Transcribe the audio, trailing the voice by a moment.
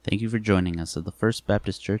Thank you for joining us at the First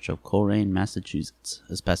Baptist Church of Coleraine, Massachusetts,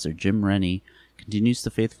 as Pastor Jim Rennie continues to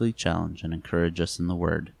faithfully challenge and encourage us in the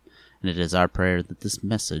Word. And it is our prayer that this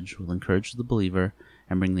message will encourage the believer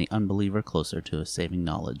and bring the unbeliever closer to a saving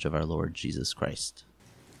knowledge of our Lord Jesus Christ.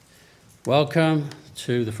 Welcome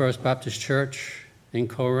to the First Baptist Church in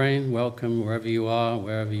Coleraine. Welcome wherever you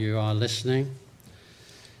are listening.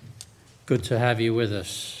 Good to have you with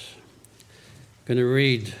us. I'm going to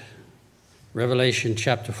read Revelation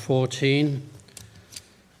chapter 14,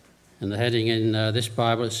 and the heading in this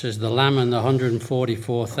Bible, it says, "The Lamb and the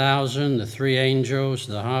 144,000, the three angels,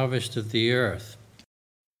 the harvest of the earth."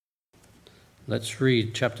 Let's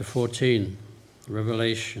read chapter 14,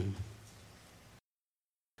 Revelation.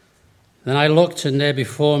 "Then I looked, and there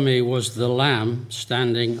before me was the Lamb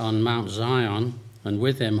standing on Mount Zion, and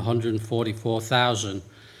with him 144,000,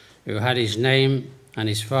 who had his name and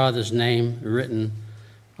his father's name written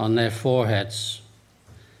on their foreheads.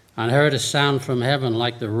 And I heard a sound from heaven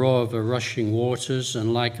like the roar of the rushing waters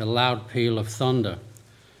and like a loud peal of thunder.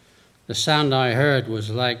 The sound I heard was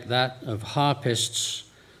like that of harpists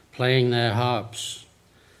playing their harps.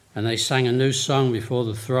 And they sang a new song before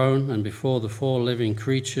the throne and before the four living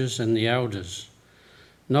creatures and the elders.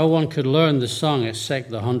 No one could learn the song except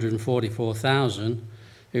the 144,000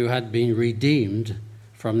 who had been redeemed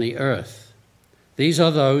from the earth. These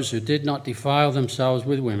are those who did not defile themselves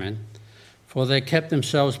with women, for they kept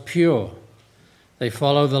themselves pure. They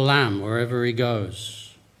follow the Lamb wherever he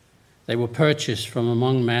goes. They were purchased from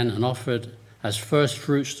among men and offered as first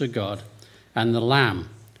fruits to God and the Lamb.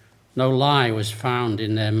 No lie was found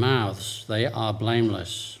in their mouths. They are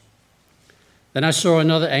blameless. Then I saw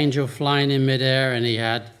another angel flying in midair, and he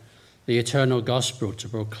had the eternal gospel to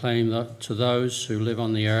proclaim to those who live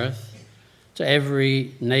on the earth, to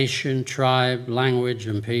every nation, tribe, language,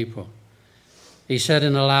 and people. He said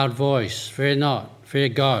in a loud voice, 'Fear not, fear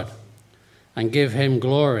God, and give him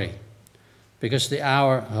glory, because the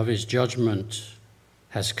hour of his judgment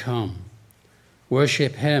has come.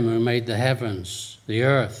 Worship him who made the heavens, the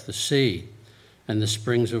earth, the sea, and the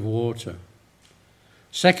springs of water.'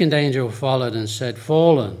 Second angel followed and said,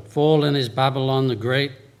 'Fallen, fallen is Babylon the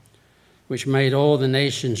Great, which made all the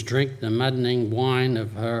nations drink the maddening wine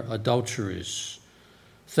of her adulteries.'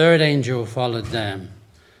 Third angel followed them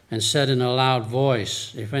and said in a loud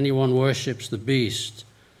voice, 'If anyone worships the beast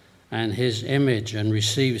and his image and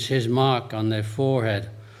receives his mark on their forehead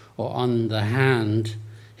or on the hand,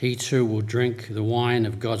 he too will drink the wine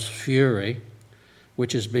of God's fury,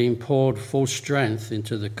 which is being poured full strength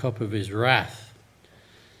into the cup of his wrath.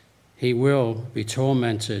 He will be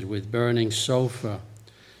tormented with burning sulfur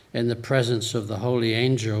in the presence of the holy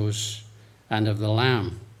angels and of the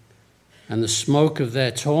Lamb. And the smoke of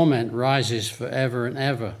their torment rises forever and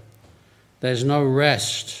ever. There's no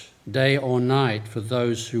rest, day or night, for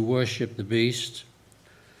those who worship the beast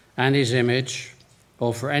and his image,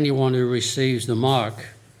 or for anyone who receives the mark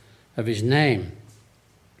of his name.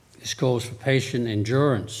 This calls for patient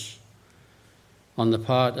endurance on the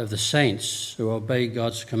part of the saints who obey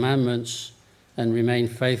God's commandments and remain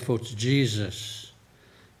faithful to Jesus.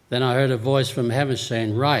 Then I heard a voice from heaven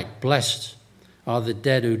saying, 'Write, blessed are the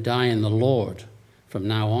dead who die in the Lord from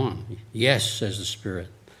now on.' Yes, says the Spirit,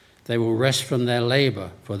 they will rest from their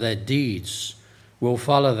labor, for their deeds will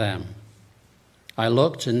follow them. I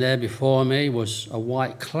looked, and there before me was a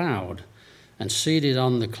white cloud, and seated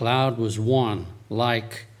on the cloud was one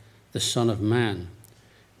like the Son of Man,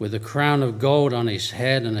 with a crown of gold on his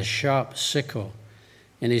head and a sharp sickle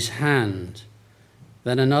in his hand.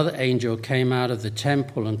 Then another angel came out of the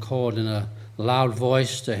temple and called in a loud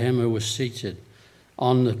voice to him who was seated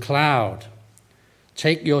on the cloud,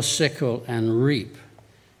 'Take your sickle and reap,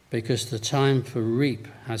 because the time for reap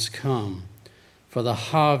has come, for the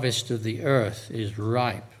harvest of the earth is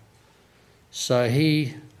ripe.' So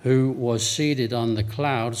he who was seated on the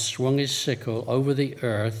cloud swung his sickle over the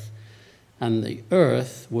earth, and the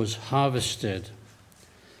earth was harvested.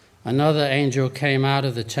 Another angel came out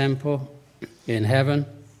of the temple in heaven,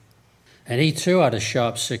 and he too had a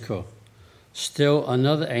sharp sickle. Still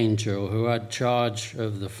another angel who had charge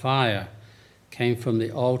of the fire came from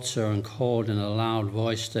the altar and called in a loud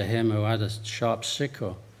voice to him who had a sharp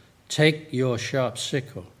sickle, 'Take your sharp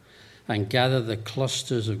sickle and gather the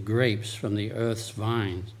clusters of grapes from the earth's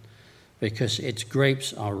vines, because its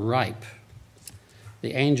grapes are ripe.'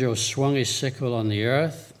 The angel swung his sickle on the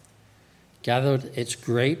earth, gathered its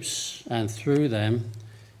grapes, and threw them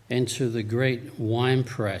into the great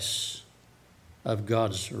winepress of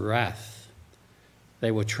God's wrath.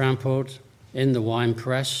 They were trampled in the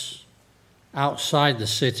winepress outside the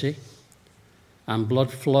city, and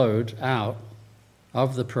blood flowed out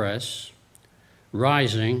of the press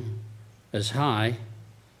rising as high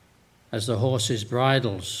as the horses'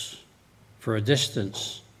 bridles for a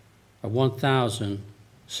distance of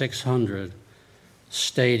 1,600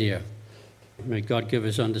 stadia. May God give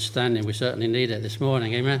us understanding. We certainly need it this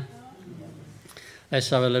morning. Amen? Let's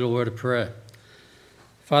have a little word of prayer.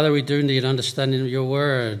 Father, we do need understanding of your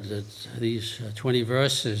word. These 20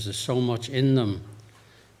 verses, there's so much in them.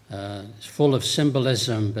 It's full of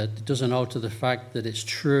symbolism, but it doesn't alter the fact that it's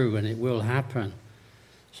true and it will happen.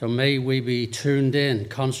 So may we be tuned in,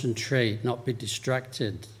 concentrate, not be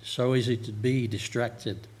distracted. So easy to be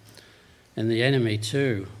distracted. And the enemy,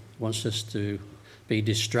 too, wants us to be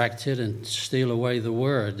distracted and steal away the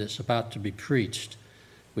word that's about to be preached.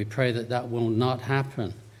 We pray that that will not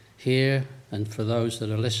happen here and for those that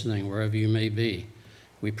are listening, wherever you may be.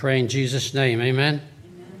 We pray in Jesus' name, amen?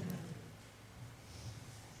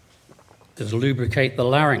 To lubricate the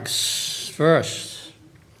larynx first.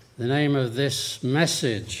 The name of this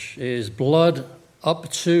message is Blood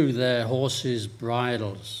Up to Their Horses'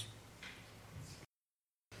 Bridles.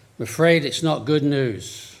 I'm afraid it's not good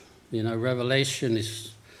news. You know, Revelation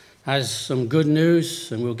has some good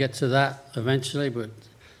news, and we'll get to that eventually, but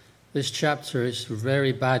this chapter is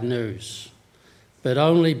very bad news. But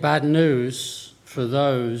only bad news for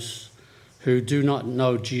those who do not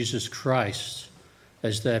know Jesus Christ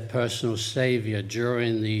as their personal Savior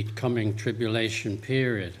during the coming tribulation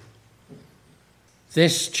period.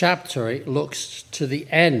 This chapter, it looks to the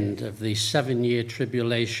end of the 7-year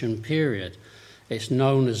tribulation period. It's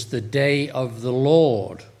known as the Day of the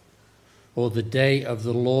Lord, or the Day of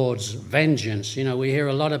the Lord's vengeance. You know, we hear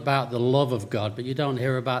a lot about the love of God, but you don't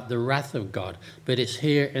hear about the wrath of God. But it's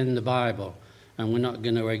here in the Bible, and we're not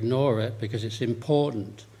going to ignore it because it's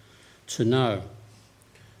important to know,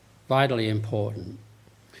 vitally important.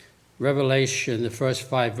 Revelation, the first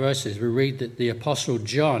 5 verses, we read that the Apostle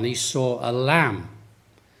John, he saw a lamb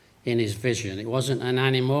in his vision. It wasn't an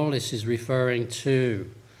animal. This is referring to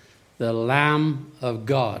the Lamb of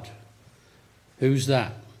God. Who's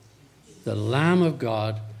that? The Lamb of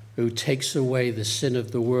God who takes away the sin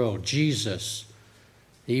of the world. Jesus,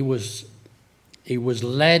 he was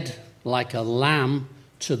led like a lamb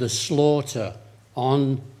to the slaughter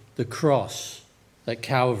on the cross at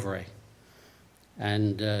Calvary.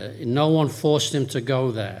 And no one forced him to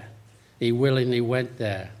go there. He willingly went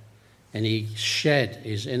there. And he shed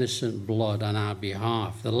his innocent blood on our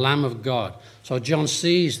behalf. The Lamb of God. So John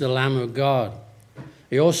sees the Lamb of God.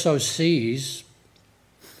 He also sees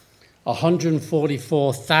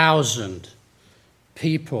 144,000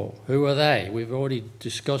 people. Who are they? We've already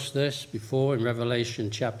discussed this before in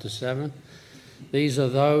Revelation chapter 7. These are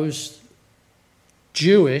those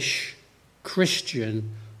Jewish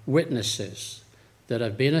Christian witnesses that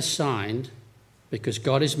have been assigned because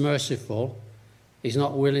God is merciful. He's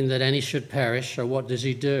not willing that any should perish, so what does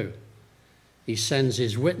he do? He sends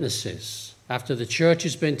his witnesses. After the church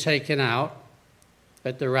has been taken out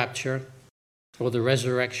at the rapture or the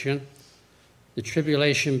resurrection, the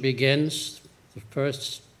tribulation begins,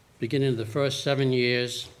 beginning of the first 7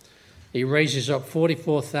 years. He raises up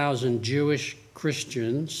 44,000 Jewish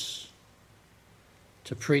Christians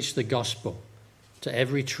to preach the gospel to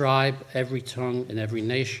every tribe, every tongue, and every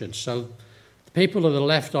nation. So the people that are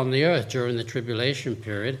left on the earth during the tribulation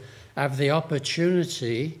period have the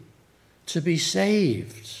opportunity to be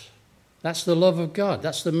saved. That's the love of God.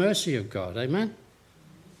 That's the mercy of God. Amen?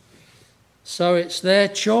 So it's their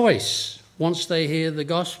choice, once they hear the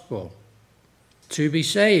gospel, to be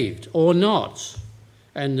saved or not.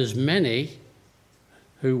 And there's many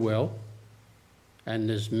who will, and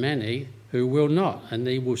there's many who will not, and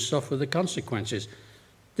they will suffer the consequences.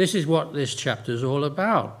 This is what this chapter is all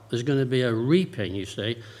about. There's going to be a reaping, you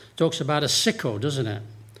see. It talks about a sickle, doesn't it?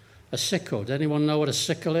 A sickle. Does anyone know what a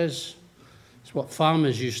sickle is? It's what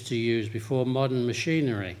farmers used to use before modern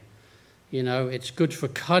machinery. You know, it's good for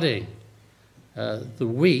cutting the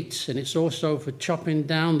wheat, and it's also for chopping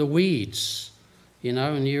down the weeds. You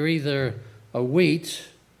know, and you're either a wheat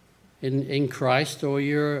in Christ or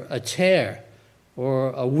you're a tare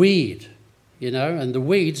or a weed. You know, and the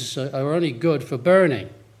weeds are only good for burning.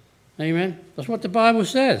 Amen? That's what the Bible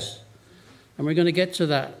says. And we're going to get to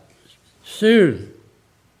that soon.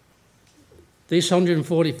 These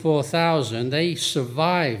 144,000, they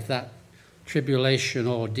survived that tribulation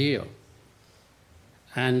ordeal.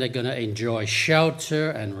 And they're going to enjoy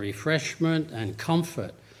shelter and refreshment and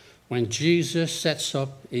comfort when Jesus sets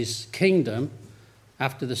up his kingdom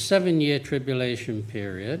after the 7-year tribulation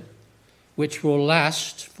period, which will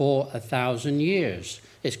last for 1,000 years.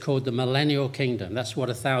 It's called the millennial kingdom. That's what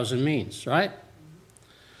 1,000 means, right?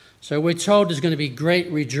 So we're told there's going to be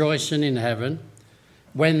great rejoicing in heaven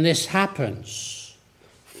when this happens.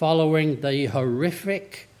 following the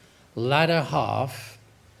horrific latter half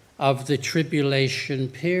of the tribulation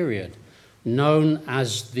period, known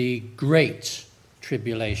as the Great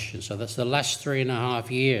Tribulation. So that's the last 3.5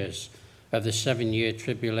 years of the 7-year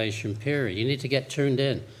tribulation period. You need to get tuned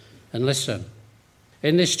in and listen.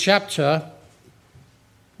 In this chapter,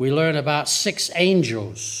 we learn about 6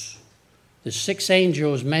 angels. There's 6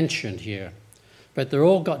 angels mentioned here, but they're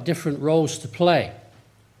all got different roles to play.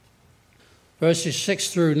 Verses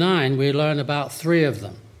 6 through 9, we learn about 3 of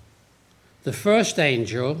them. The first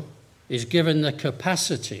angel is given the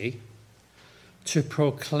capacity to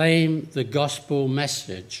proclaim the gospel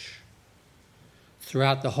message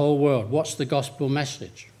throughout the whole world. What's the gospel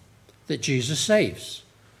message? That Jesus saves,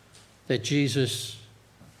 that Jesus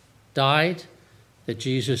died, that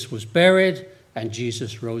Jesus was buried, and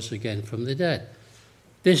Jesus rose again from the dead.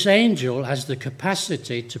 This angel has the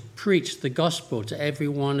capacity to preach the gospel to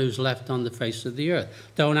everyone who's left on the face of the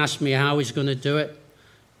earth. Don't ask me how he's going to do it.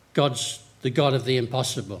 God's the God of the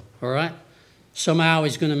impossible, all right? Somehow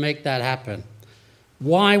he's going to make that happen.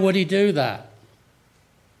 Why would he do that?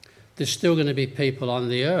 There's still going to be people on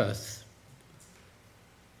the earth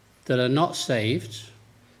that are not saved.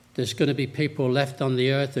 There's going to be people left on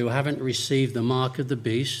the earth who haven't received the mark of the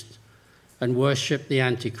beast and worship the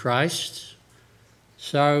Antichrist.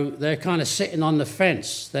 So they're kind of sitting on the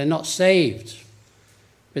fence. They're not saved.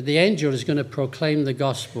 But the angel is going to proclaim the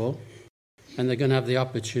gospel, and they're going to have the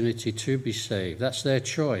opportunity to be saved. That's their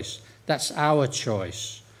choice. That's our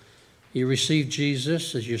choice. You receive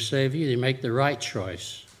Jesus as your Savior, you make the right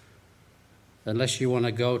choice. Unless you want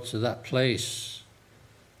to go to that place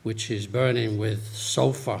which is burning with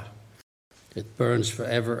sulfur. It burns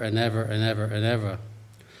forever and ever and ever and ever.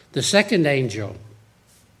 The second angel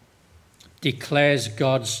declares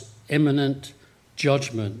God's imminent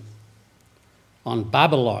judgment on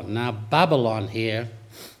Babylon. Now, Babylon here,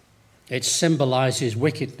 it symbolizes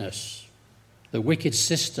wickedness, the wicked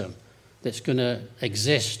system that's going to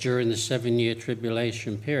exist during the 7-year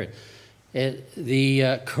tribulation period.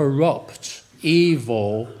 The corrupt,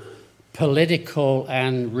 evil, political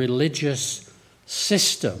and religious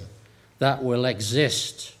system that will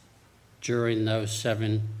exist during those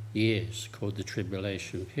 7 years, called the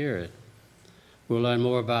tribulation period. We'll learn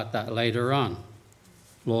more about that later on,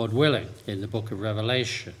 Lord willing, in the book of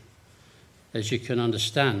Revelation. As you can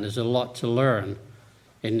understand, there's a lot to learn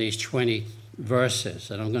in these 20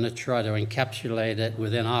 verses, and I'm going to try to encapsulate it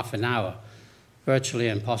within half an hour. Virtually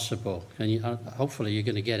impossible, and hopefully you're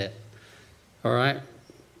going to get it. All right?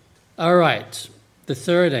 All right. The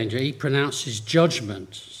third angel, he pronounces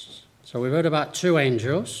judgment. So we've heard about 2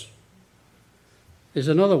 angels. There's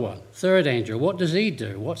another one, third angel. What does he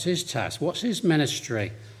do? What's his task? What's his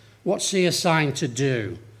ministry? What's he assigned to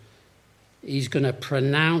do? He's going to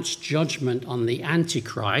pronounce judgment on the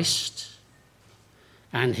Antichrist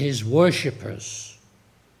and his worshippers,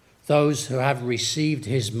 those who have received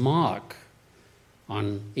his mark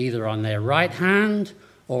on either on their right hand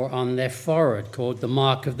or on their forehead, called the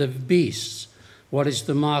mark of the beast. What is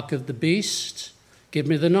the mark of the beast? Give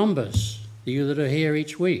me the numbers, you that are here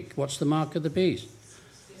each week. What's the mark of the beast?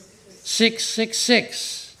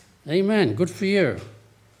 666. Amen. Good for you.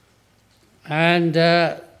 And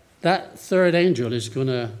that third angel is going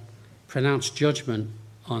to pronounce judgment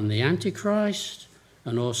on the Antichrist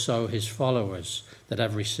and also his followers that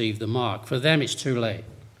have received the mark. For them, it's too late.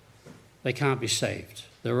 They can't be saved.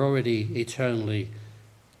 They're already eternally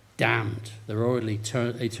damned. They're already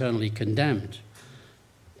eternally condemned,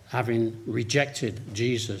 having rejected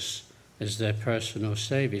Jesus as their personal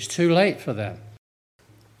Savior. It's too late for them.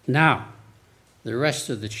 Now, the rest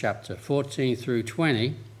of the chapter, 14 through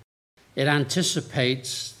 20, it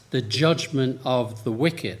anticipates the judgment of the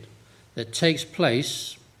wicked that takes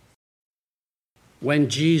place when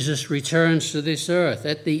Jesus returns to this earth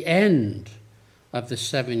at the end of the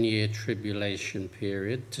 7-year tribulation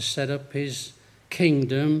period to set up his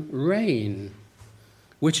kingdom reign,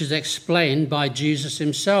 which is explained by Jesus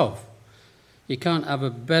himself. You can't have a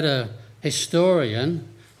better historian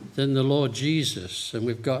than the Lord Jesus, and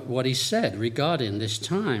we've got what he said regarding this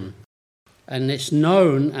time. And it's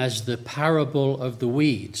known as the parable of the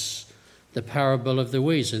weeds, the parable of the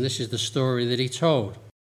weeds, and this is the story that he told.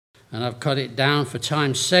 And I've cut it down for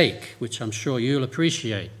time's sake, which I'm sure you'll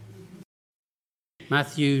appreciate.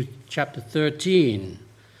 Matthew chapter 13,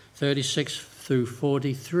 36 through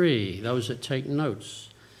 43, those that take notes.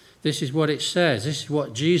 This is what it says. This is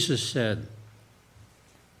what Jesus said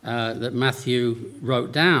that Matthew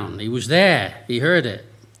wrote down. He was there. He heard it.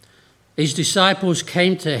 His disciples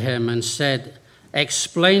came to him and said,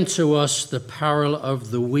 "Explain to us the parable of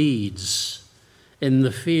the weeds in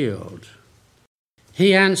the field."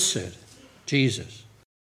 He answered, Jesus,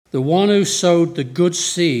 the one who sowed the good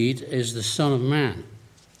seed is the Son of Man.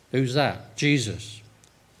 Who's that? Jesus.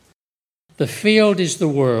 The field is the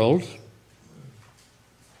world,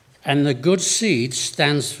 and the good seed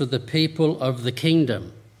stands for the people of the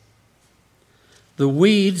kingdom. The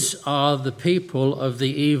weeds are the people of the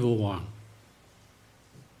evil one.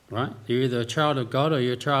 Right? You're either a child of God or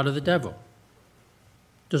you're a child of the devil.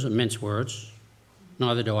 Doesn't mince words.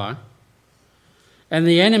 Neither do I. And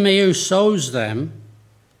the enemy who sows them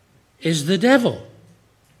is the devil.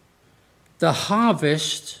 The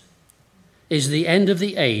harvest is the end of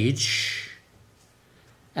the age,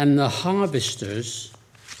 and the harvesters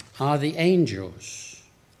are the angels.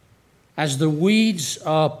 As the weeds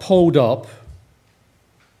are pulled up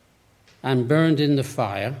and burned in the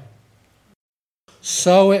fire,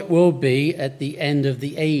 so it will be at the end of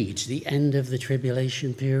the age, the end of the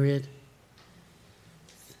tribulation period.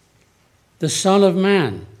 The Son of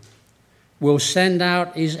Man will send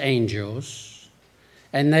out his angels,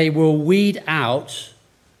 and they will weed out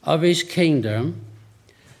of his kingdom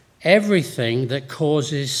everything that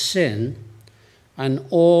causes sin and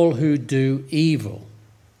all who do evil.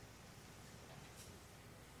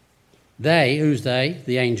 They, who's they?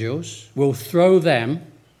 The angels, will throw them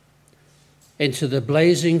into the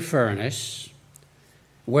blazing furnace,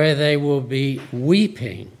 where they will be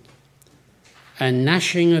weeping and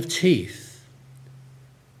gnashing of teeth.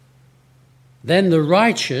 Then the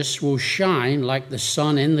righteous will shine like the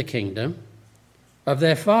sun in the kingdom of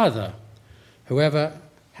their Father. Whoever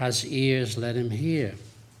has ears, let him hear.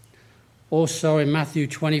 Also in Matthew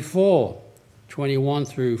 24, 21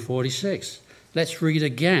 through 46. Let's read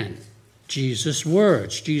again Jesus'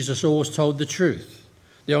 words. Jesus always told the truth.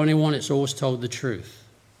 The only one that's always told the truth.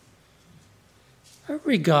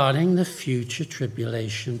 Regarding the future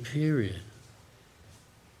tribulation period.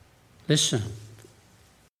 Listen.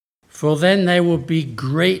 For then there will be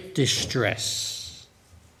great distress,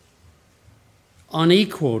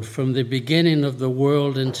 unequaled from the beginning of the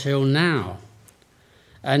world until now,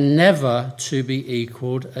 and never to be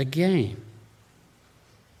equaled again.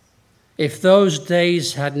 If those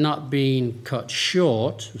days had not been cut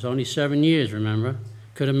short, it was only 7 years, remember?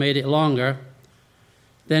 Could have made it longer,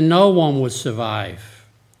 then no one would survive.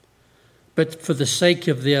 But for the sake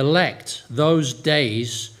of the elect, those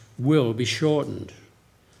days will be shortened.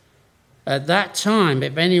 At that time,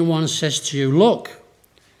 if anyone says to you, look,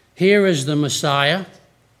 here is the Messiah,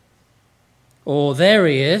 or there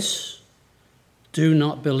he is, do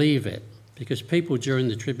not believe it. Because people during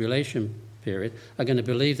the tribulation period are going to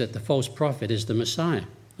believe that the false prophet is the Messiah.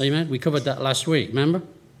 Amen? We covered that last week, remember?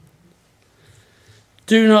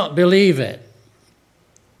 Do not believe it.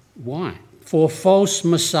 Why? For false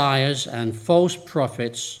messiahs and false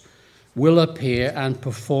prophets will appear and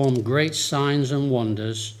perform great signs and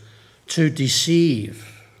wonders to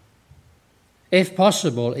deceive, if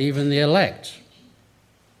possible, even the elect,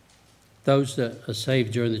 those that are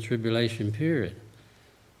saved during the tribulation period.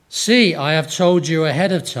 See, I have told you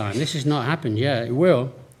ahead of time. This has not happened yet. It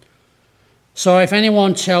will. So if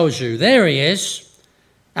anyone tells you, there he is,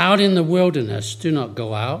 out in the wilderness, do not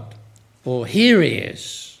go out. Or here he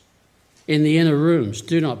is, in the inner rooms,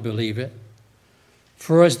 do not believe it.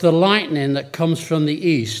 For as the lightning that comes from the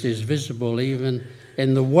east is visible even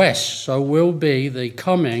in the west, so will be the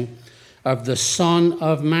coming of the Son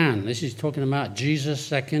of Man. This is talking about Jesus'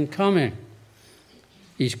 second coming.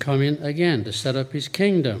 He's coming again to set up his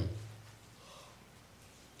kingdom.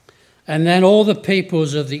 And then all the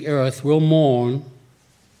peoples of the earth will mourn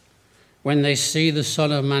when they see the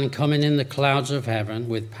Son of Man coming in the clouds of heaven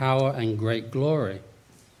with power and great glory.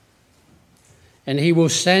 And he will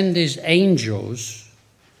send his angels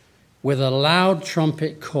with a loud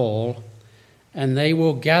trumpet call, and they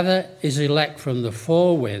will gather his elect from the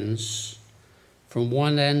four winds, from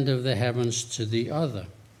one end of the heavens to the other.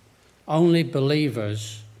 Only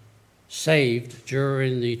believers saved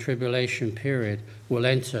during the tribulation period will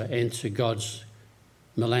enter into God's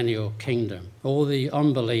millennial kingdom. All the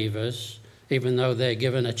unbelievers, even though they're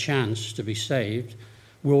given a chance to be saved,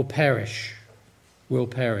 will perish. Will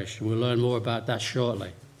perish. We'll learn more about that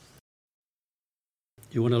shortly.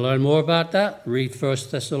 You want to learn more about that? Read 1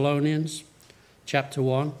 Thessalonians chapter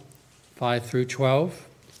 1, 5 through 12.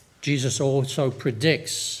 Jesus also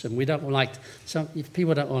predicts, and we don't like, some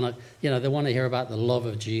people don't want to, they want to hear about the love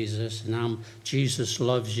of Jesus, and Jesus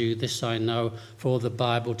loves you, this I know, for the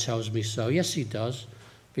Bible tells me so. Yes, he does.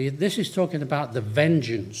 But this is talking about the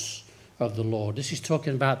vengeance of the Lord. This is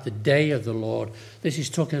talking about the day of the Lord. This is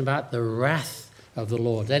talking about the wrath of the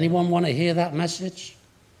Lord. Anyone want to hear that message?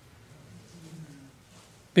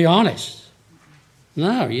 Be honest.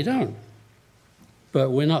 No, you don't. but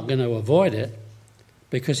we're not going to avoid it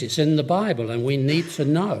because it's in the Bible and we need to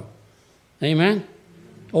know. Amen?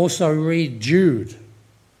 Also read Jude,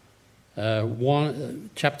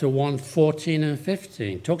 chapter 1, 14 and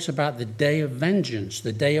 15. It talks about the day of vengeance,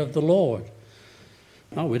 the day of the Lord.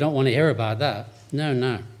 Oh, we don't want to hear about that.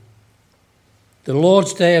 No. The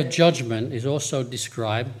Lord's day of judgment is also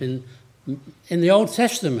described in the Old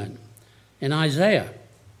Testament, in Isaiah,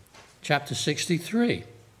 chapter 63.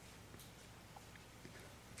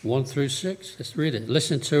 1 through 6. Let's read it.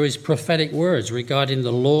 Listen to his prophetic words regarding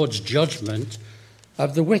the Lord's judgment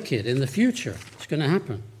of the wicked in the future. It's going to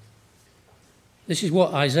happen. This is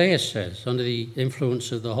what Isaiah says under the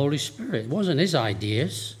influence of the Holy Spirit. It wasn't his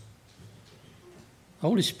ideas. The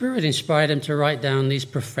Holy Spirit inspired him to write down these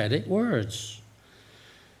prophetic words.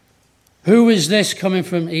 Who is this coming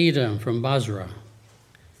from Edom, from Basra,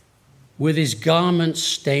 with his garments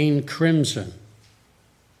stained crimson?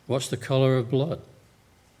 What's the color of blood?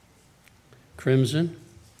 Crimson.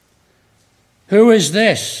 Who is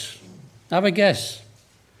this? Have a guess.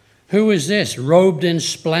 Who is this, robed in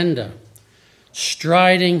splendor,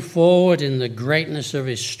 striding forward in the greatness of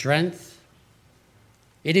his strength?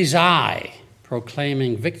 It is I,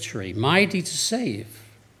 proclaiming victory, mighty to save.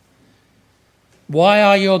 Why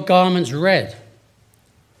are your garments red,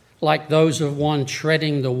 like those of one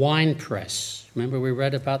treading the winepress? Remember we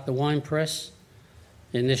read about the winepress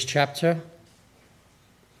in this chapter?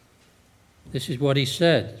 This is what he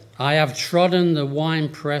said. I have trodden the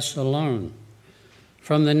winepress alone.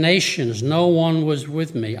 From the nations no one was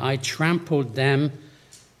with me. I trampled them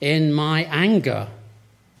in my anger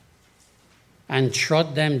and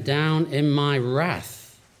trod them down in my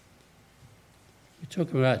wrath. You're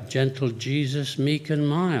talking about gentle Jesus, meek and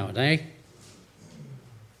mild, eh?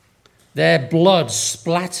 Their blood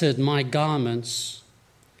splattered my garments,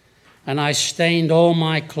 and I stained all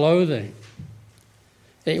my clothing.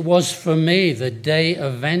 It was for me the day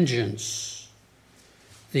of vengeance.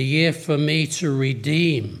 The year for me to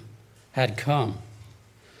redeem had come.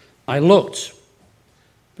 I looked,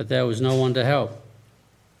 but there was no one to help.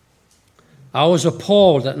 I was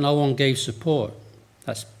appalled that no one gave support.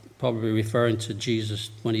 That's probably referring to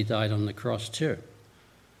Jesus when he died on the cross too.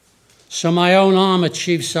 So my own arm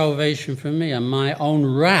achieved salvation for me, and my own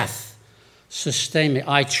wrath sustained me.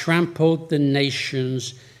 I trampled the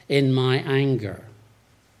nations in my anger.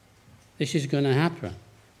 This is going to happen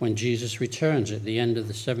when Jesus returns at the end of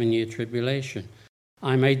the 7-year tribulation.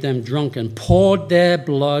 I made them drunk and poured their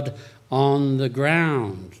blood on the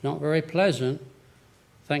ground. Not very pleasant.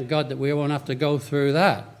 Thank God that we won't have to go through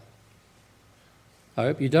that. I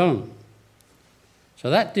hope you don't. So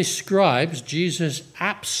that describes Jesus'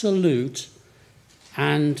 absolute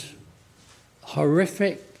and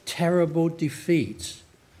horrific, terrible defeat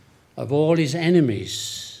of all his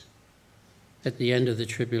enemies at the end of the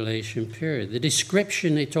tribulation period. The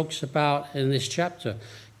description he talks about in this chapter,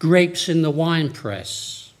 grapes in the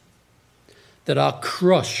winepress that are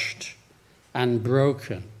crushed and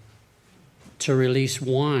broken to release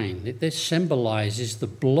wine. This symbolizes the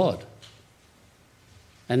blood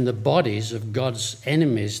and the bodies of God's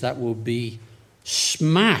enemies that will be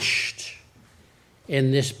smashed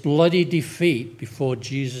in this bloody defeat before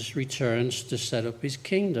Jesus returns to set up his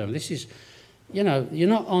kingdom. This is, you're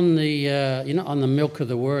not on the milk of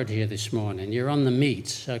the word here this morning. You're on the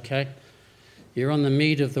meat, okay? You're on the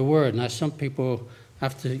meat of the word. Now, some people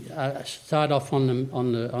have to start off on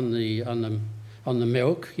the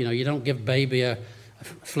milk. You don't give baby a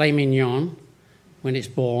filet mignon when it's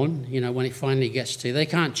born, when it finally gets to you. They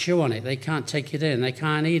can't chew on it. They can't take it in. They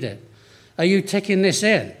can't eat it. Are you taking this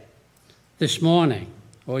in this morning?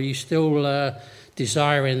 Or are you still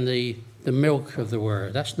desiring the milk of the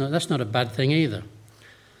word? That's not a bad thing either.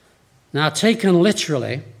 Now, taken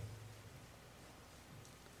literally,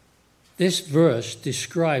 this verse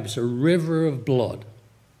describes a river of blood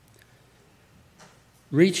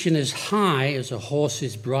reaching as high as a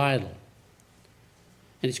horse's bridle.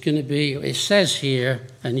 And it's going to be, it says here,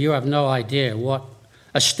 and you have no idea what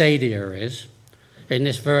a stadia is in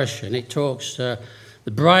this version. It talks, the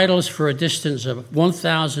bridle is for a distance of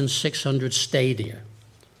 1,600 stadia.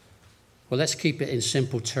 Well, let's keep it in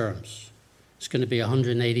simple terms. It's going to be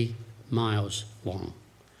 180 miles long.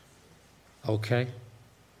 Okay?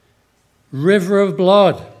 River of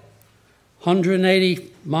blood,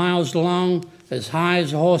 180 miles long, as high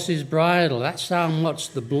as a horse's bridle. That's how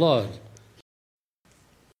much the blood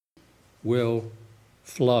will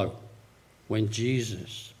flow when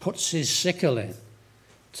Jesus puts his sickle in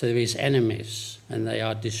to his enemies and they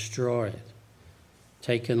are destroyed.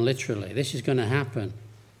 Taken literally. This is going to happen.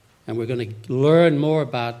 And we're going to learn more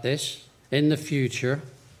about this in the future.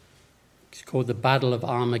 It's called the Battle of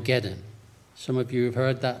Armageddon. Some of you have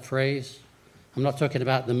heard that phrase. I'm not talking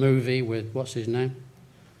about the movie with, what's his name?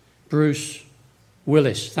 Bruce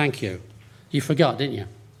Willis, thank you. You forgot, didn't you?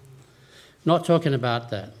 Not talking about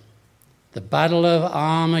that. The Battle of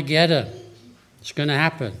Armageddon. It's going to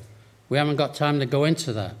happen. We haven't got time to go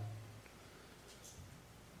into that.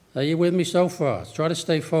 Are you with me so far? Try to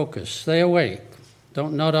stay focused. Stay awake.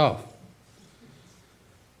 Don't nod off.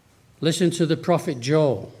 Listen to the prophet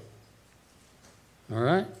Joel. All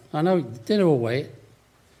right? I know dinner will wait.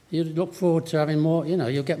 You look forward to having more,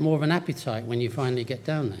 you'll get more of an appetite when you finally get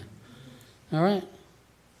down there. All right?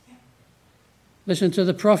 Listen to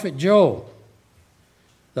the prophet Joel.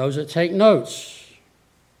 Those that take notes,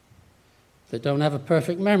 that don't have a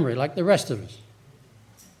perfect memory like the rest of us.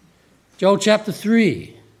 Joel chapter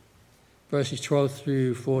 3, verses 12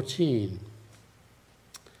 through 14.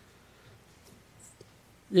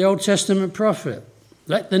 The Old Testament prophet.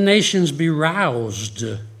 Let the nations be roused.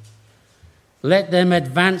 Let them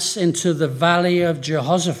advance into the valley of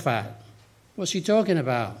Jehoshaphat. What's he talking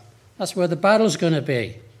about? That's where the battle's going to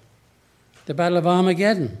be. The Battle of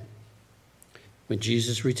Armageddon. When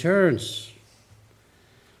Jesus returns.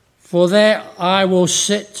 For there I will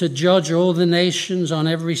sit to judge all the nations on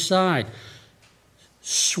every side.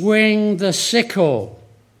 Swing the sickle.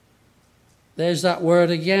 There's that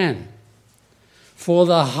word again. For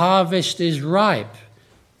the harvest is ripe.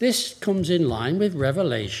 This comes in line with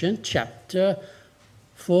Revelation chapter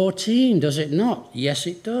 14, does it not? Yes,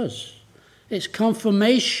 it does. It's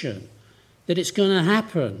confirmation that it's going to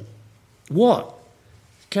happen. What?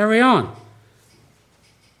 Carry on.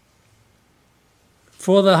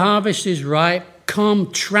 For the harvest is ripe,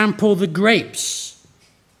 come trample the grapes.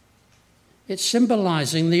 It's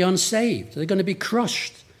symbolizing the unsaved. They're going to be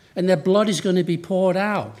crushed and their blood is going to be poured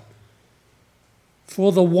out.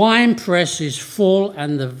 For the winepress is full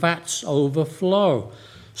and the vats overflow.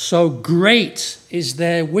 So great is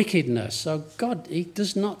their wickedness. So God, he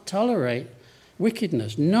does not tolerate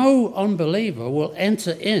wickedness. No unbeliever will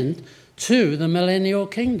enter into the millennial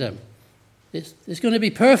kingdom. It's going to be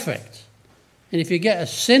perfect. And if you get a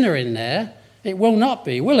sinner in there, it will not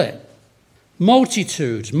be, will it?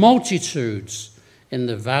 Multitudes in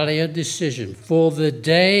the valley of decision. For the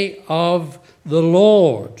day of the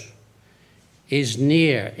Lord is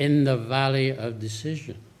near in the valley of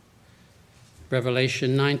decision.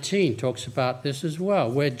 Revelation 19 talks about this as well,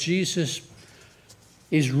 where Jesus,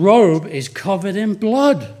 his robe is covered in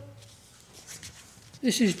blood.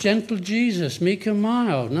 This is gentle Jesus, meek and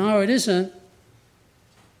mild. No, it isn't.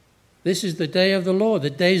 This is the day of the Lord, the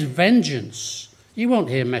day's vengeance. You won't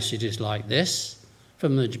hear messages like this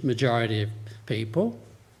from the majority of people,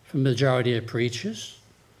 from the majority of preachers.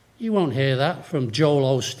 You won't hear that from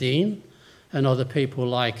Joel Osteen and other people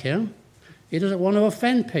like him. He doesn't want to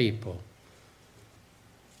offend people.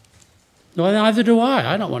 No, neither do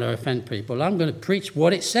I. I don't want to offend people. I'm going to preach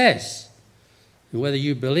what it says. And whether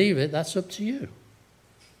you believe it, that's up to you.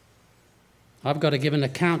 I've got to give an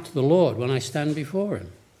account to the Lord when I stand before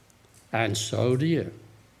him. And so do you.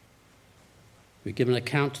 We give an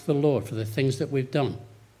account to the Lord for the things that we've done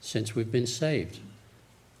since we've been saved.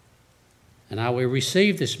 And how we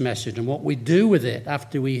receive this message and what we do with it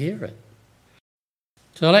after we hear it.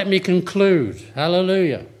 So let me conclude.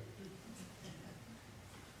 Hallelujah.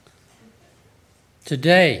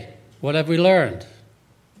 Today, what have we learned?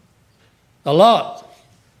 A lot.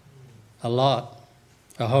 I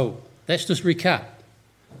hope. Let's just recap.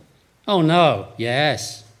 Oh no,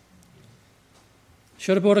 yes.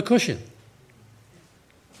 Should have bought a cushion.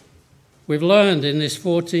 We've learned in this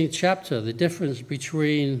 14th chapter the difference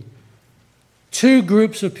between two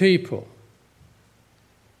groups of people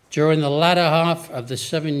during the latter half of the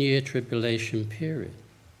 7-year tribulation period.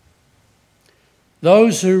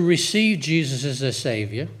 Those who received Jesus as their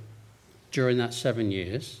Savior during that 7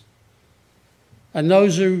 years, and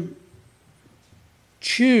those who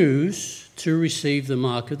choose to receive the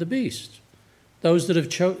mark of the beast. Those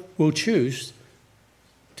that will choose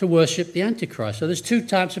to worship the Antichrist. So there's two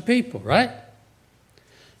types of people, right?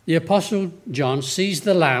 The Apostle John sees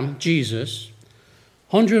the Lamb, Jesus,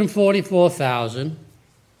 144,000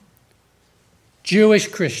 Jewish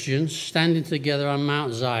Christians standing together on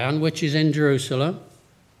Mount Zion, which is in Jerusalem,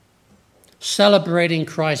 celebrating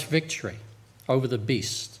Christ's victory over the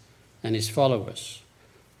beast and his followers.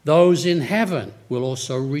 Those in heaven will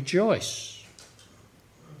also rejoice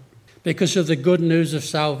because of the good news of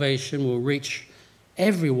salvation will reach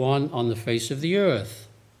everyone on the face of the earth.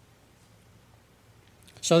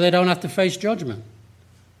 So they don't have to face judgment.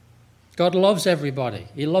 God loves everybody.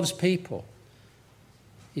 He loves people.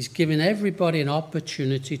 He's given everybody an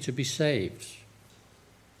opportunity to be saved.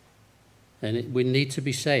 And we need to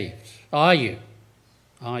be saved. Are you?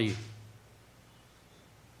 Are you?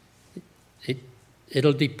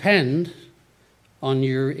 It'll depend on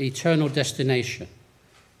your eternal destination.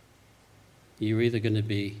 You're either going to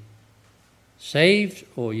be saved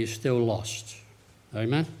or you're still lost.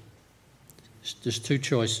 Amen? There's two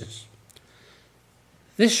choices.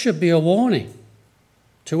 This should be a warning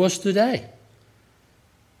to us today.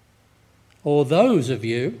 Or those of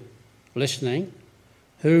you listening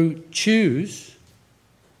who choose,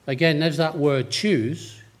 again, there's that word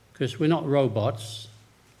choose, because we're not robots.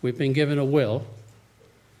 We've been given a will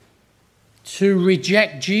to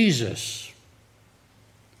reject Jesus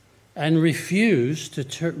and refuse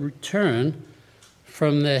to return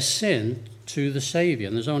from their sin to the Savior.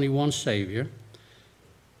 And there's only one Savior,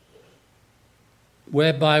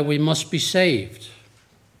 whereby we must be saved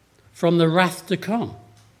from the wrath to come.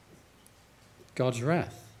 God's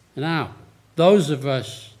wrath. Now, those of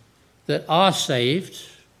us that are saved,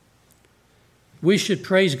 we should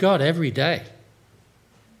praise God every day.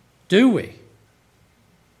 Do we?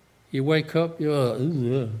 You wake up,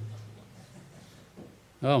 you're,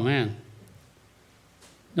 oh man,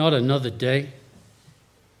 not another day.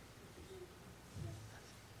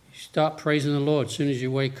 You start praising the Lord. As soon as you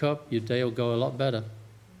wake up, your day will go a lot better.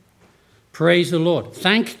 Praise the Lord.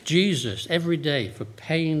 Thank Jesus every day for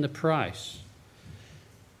paying the price,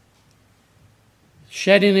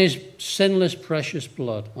 shedding his sinless, precious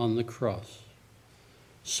blood on the cross,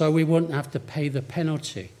 so we wouldn't have to pay the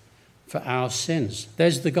penalty for our sins.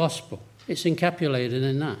 There's the gospel. It's encapsulated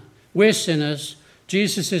in that. We're sinners.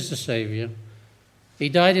 Jesus is the Savior. He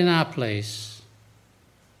died in our place.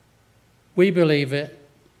 We believe it.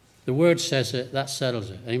 The Word says it. That settles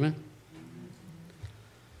it. Amen?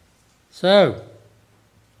 So,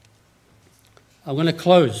 I'm going to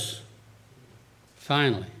close,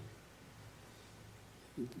 finally.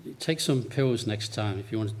 Take some pills next time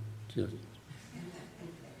if you want to.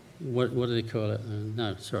 What do they call it?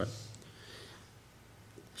 No, it's all right.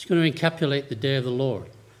 It's going to encapsulate the day of the Lord.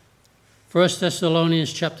 1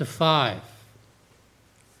 Thessalonians chapter 5,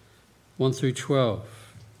 1 through 12.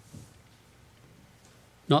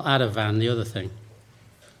 Not Adavan, the other thing.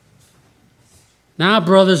 Now,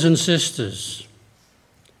 brothers and sisters,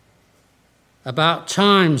 about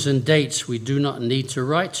times and dates we do not need to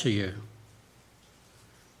write to you.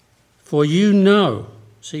 For you know,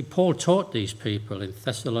 see, Paul taught these people in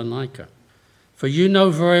Thessalonica. For you know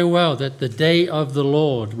very well that the day of the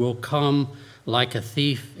Lord will come like a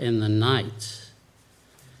thief in the night.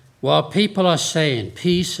 While people are saying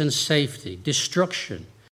peace and safety, destruction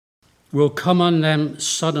will come on them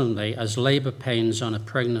suddenly as labor pains on a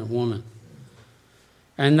pregnant woman.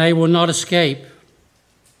 And they will not escape.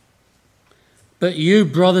 But you,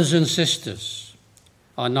 brothers and sisters,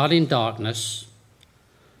 are not in darkness,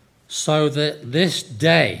 so that this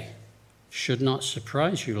day should not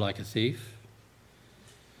surprise you like a thief.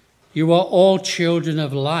 You are all children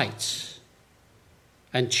of light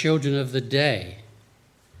and children of the day.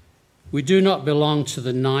 We do not belong to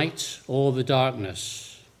the night or the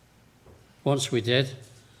darkness. Once we did,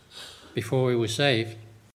 before we were saved.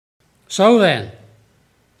 So then,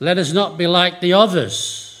 let us not be like the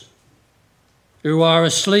others who are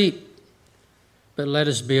asleep, but let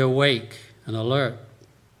us be awake and alert.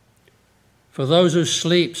 For those who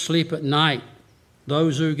sleep, sleep at night.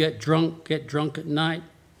 Those who get drunk at night.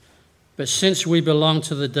 But since we belong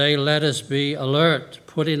to the day, let us be alert,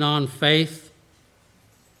 putting on faith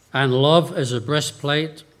and love as a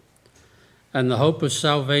breastplate and the hope of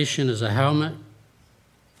salvation as a helmet.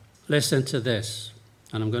 Listen to this,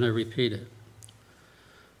 and I'm going to repeat it.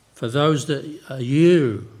 For those that are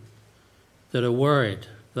you that are worried,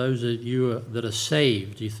 those of you that are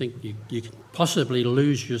saved, you think you can possibly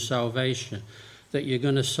lose your salvation, that you're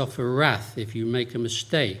going to suffer wrath if you make a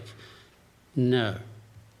mistake. No.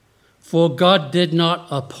 For God did not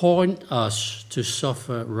appoint us to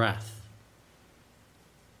suffer wrath.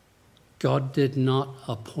 God did not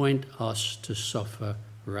appoint us to suffer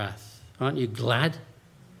wrath. Aren't you glad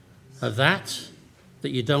of that? That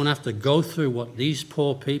you don't have to go through what these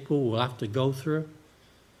poor people will have to go through?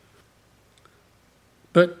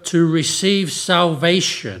 But to receive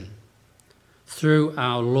salvation through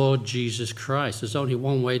our Lord Jesus Christ. There's only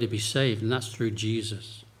one way to be saved, and that's through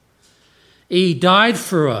Jesus. He died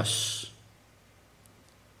for us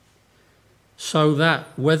so that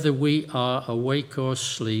whether we are awake or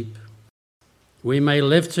asleep, we may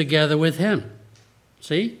live together with him.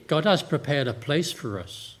 See, God has prepared a place for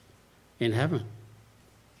us in heaven.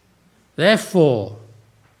 Therefore,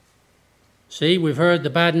 see, we've heard the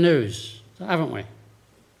bad news, haven't we?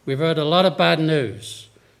 We've heard a lot of bad news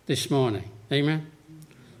this morning. Amen?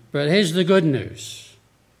 But here's the good news.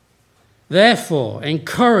 Therefore,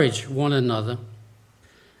 encourage one another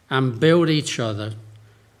and build each other,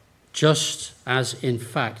 just as in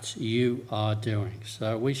fact you are doing.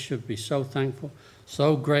 So we should be so thankful,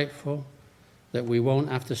 so grateful that we won't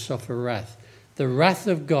have to suffer wrath. The wrath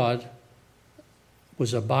of God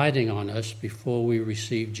was abiding on us before we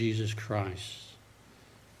received Jesus Christ.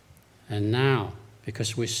 And now,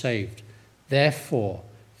 because we're saved, therefore,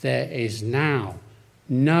 there is now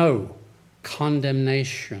no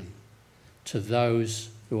condemnation to those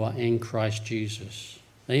who are in Christ Jesus.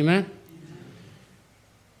 Amen?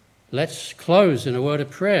 Let's close in a word of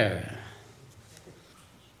prayer.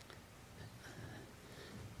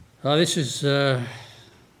 Oh, this is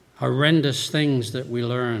horrendous things that we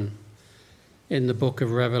learn in the book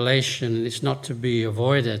of Revelation, and it's not to be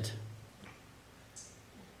avoided.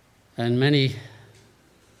 And many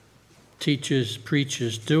teachers,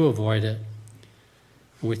 preachers do avoid it.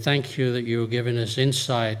 And we thank you that you're giving us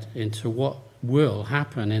insight into what will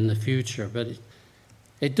happen in the future. But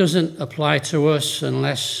it doesn't apply to us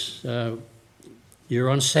unless you're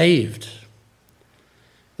unsaved.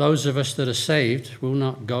 Those of us that are saved will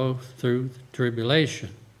not go through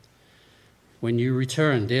tribulation. When you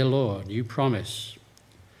return, dear Lord, you promise.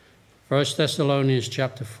 1 Thessalonians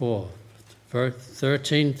chapter 4, verse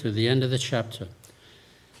 13 to the end of the chapter.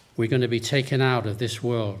 We're going to be taken out of this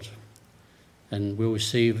world and we'll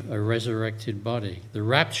receive a resurrected body. The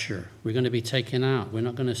rapture, we're going to be taken out. We're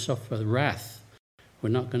not going to suffer wrath. We're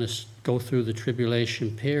not going to go through the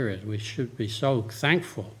tribulation period. We should be so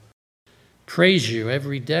thankful. Praise you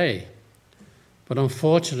every day. But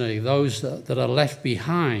unfortunately, those that are left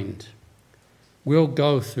behind will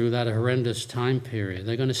go through that horrendous time period.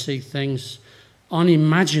 They're going to see things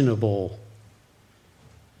unimaginable.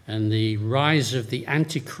 And the rise of the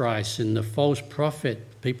Antichrist and the false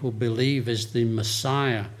prophet people believe is the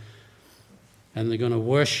Messiah. And they're going to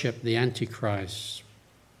worship the Antichrist,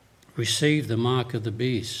 receive the mark of the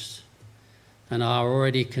beast, and are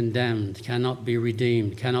already condemned, cannot be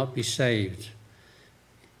redeemed, cannot be saved,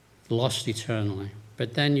 lost eternally.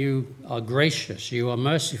 But then you are gracious, you are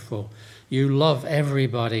merciful, you love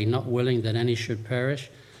everybody, not willing that any should perish.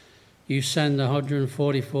 You send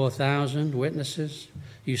 144,000 witnesses.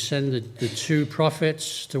 You send the two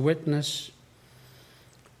prophets to witness.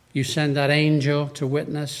 You send that angel to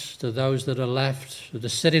witness to those that are left, that are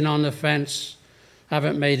sitting on the fence,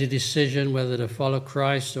 haven't made a decision whether to follow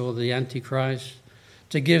Christ or the Antichrist,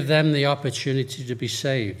 to give them the opportunity to be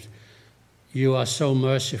saved. You are so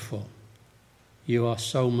merciful. You are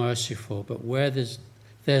so merciful. But where there's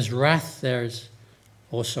wrath, there's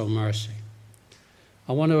also mercy.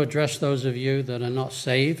 I want to address those of you that are not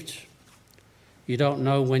saved. You don't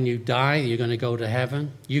know when you die you're going to go to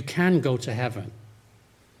heaven. You can go to heaven.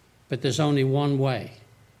 But there's only one way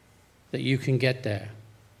that you can get there.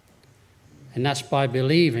 And that's by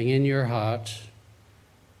believing in your heart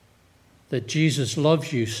that Jesus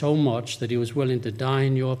loves you so much that he was willing to die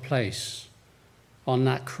in your place on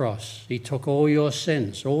that cross. He took all your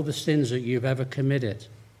sins, all the sins that you've ever committed,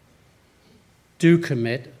 do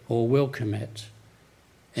commit or will commit.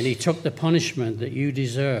 And he took the punishment that you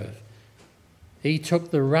deserve. He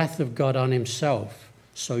took the wrath of God on himself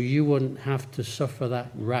so you wouldn't have to suffer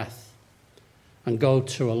that wrath and go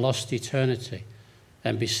to a lost eternity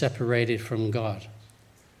and be separated from God.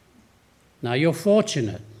 Now you're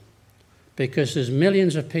fortunate because there's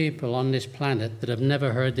millions of people on this planet that have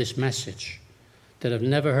never heard this message, that have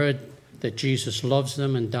never heard that Jesus loves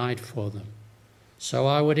them and died for them. So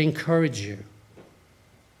I would encourage you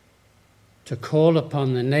to call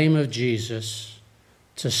upon the name of Jesus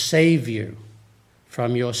to save you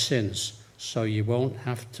from your sins so you won't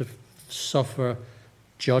have to suffer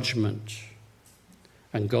judgment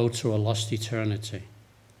and go to a lost eternity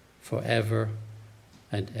forever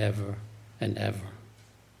and ever and ever.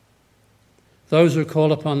 Those who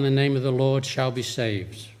call upon the name of the Lord shall be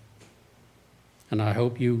saved. And I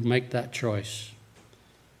hope you make that choice,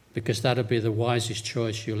 because that'll be the wisest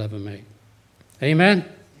choice you'll ever make. Amen?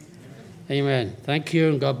 Amen. Thank you,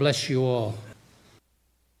 and God bless you all.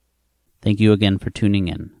 Thank you again for tuning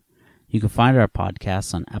in. You can find our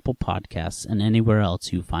podcasts on Apple Podcasts and anywhere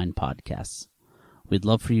else you find podcasts. We'd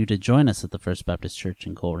love for you to join us at the First Baptist Church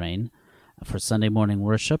in Coleraine for Sunday morning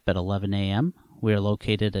worship at 11 a.m. We are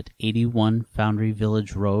located at 81 Foundry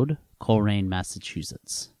Village Road, Coleraine,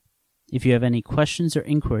 Massachusetts. If you have any questions or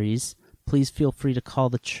inquiries, please feel free to call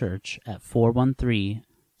the church at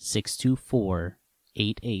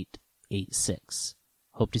 413-624-8886.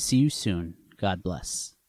 Hope to see you soon. God bless.